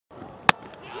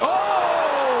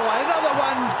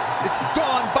is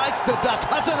gone, bites the dust.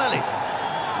 Hassan Ali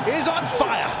is on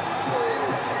fire.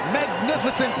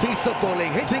 Magnificent piece of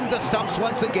bowling, hitting the stumps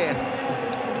once again.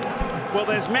 Well,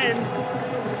 there's men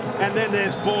and then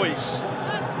there's boys.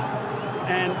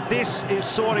 And this is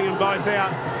sorting them both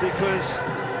out because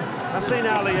Hassan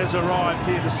Ali has arrived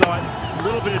here this side. A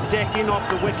little bit of deck in off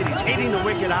the wicket. He's hitting the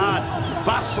wicket hard,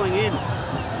 bustling in.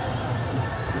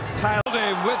 Tail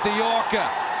him with the Yorker.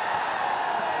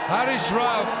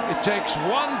 Rauf, it takes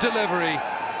one delivery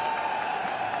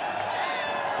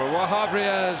for Wahab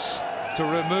Riaz to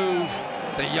remove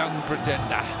the young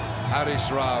pretender,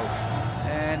 Rauf.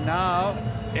 And now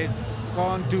it's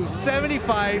gone to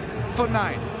 75 for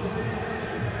 9.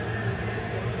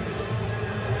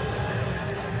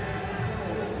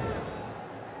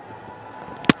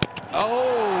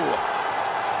 Oh,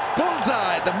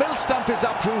 bullseye. The middle stump is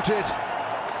uprooted.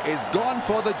 Is gone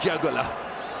for the jugular.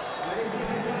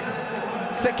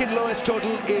 Second lowest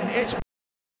total in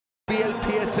HBL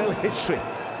PSL history.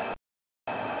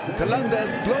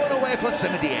 Kalanda's blown away for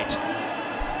 78.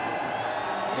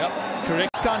 Yep,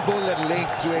 correct. Can't bowl that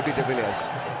length to AB de Villiers.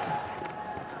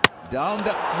 Down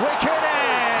the wicket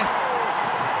and...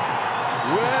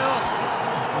 well,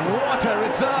 what a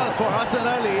result for Hassan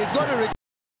Ali. He's got to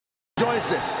rejoice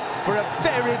this for a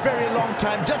very, very long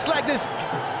time. Just like this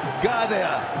guy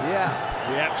there.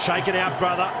 Yeah, shake it out,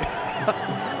 brother.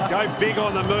 Go big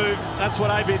on the move. That's what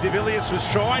AB de Villiers was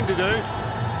trying to do.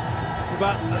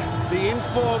 But the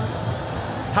informed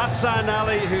Hassan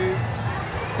Ali, who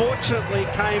fortunately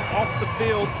came off the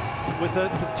field with a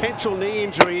potential knee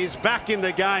injury, is back in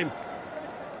the game.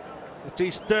 It's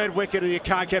his third wicket and you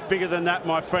can't get bigger than that,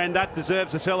 my friend. That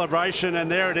deserves a celebration,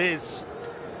 and there it is.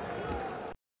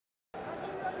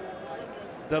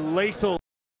 The lethal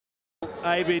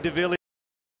AB de Villiers.